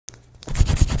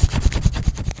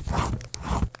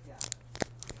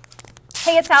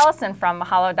Hey, it's Allison from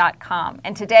Mahalo.com,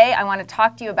 and today I want to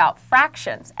talk to you about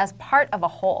fractions as part of a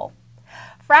whole.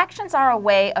 Fractions are a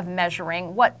way of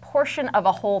measuring what portion of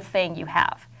a whole thing you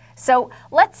have. So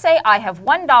let's say I have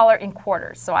 $1 in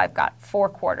quarters, so I've got 4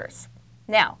 quarters.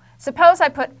 Now, suppose I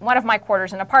put one of my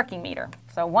quarters in a parking meter,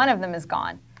 so one of them is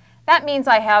gone. That means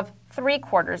I have 3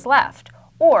 quarters left,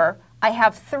 or I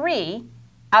have 3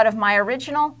 out of my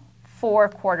original 4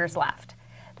 quarters left.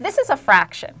 This is a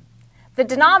fraction. The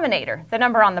denominator, the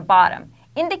number on the bottom,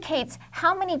 indicates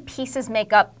how many pieces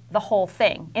make up the whole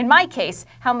thing. In my case,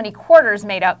 how many quarters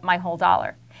made up my whole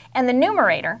dollar. And the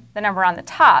numerator, the number on the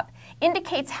top,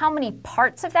 indicates how many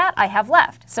parts of that I have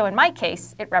left. So in my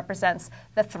case, it represents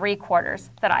the 3 quarters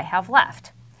that I have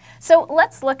left. So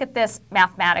let's look at this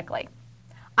mathematically.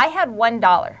 I had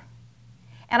 $1,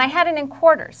 and I had it in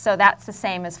quarters, so that's the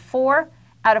same as 4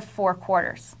 out of 4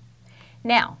 quarters.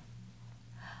 Now,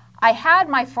 I had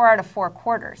my 4 out of 4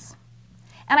 quarters,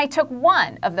 and I took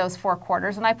one of those 4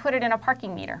 quarters and I put it in a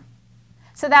parking meter.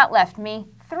 So that left me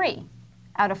 3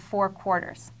 out of 4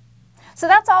 quarters. So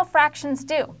that's all fractions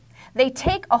do. They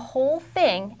take a whole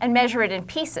thing and measure it in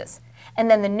pieces,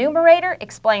 and then the numerator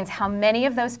explains how many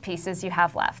of those pieces you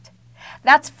have left.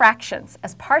 That's fractions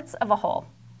as parts of a whole.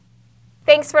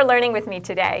 Thanks for learning with me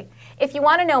today. If you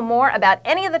want to know more about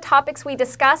any of the topics we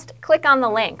discussed, click on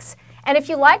the links. And if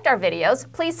you liked our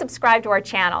videos, please subscribe to our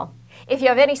channel. If you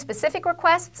have any specific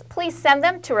requests, please send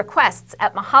them to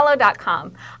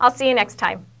requests@mahalo.com. I'll see you next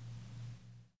time.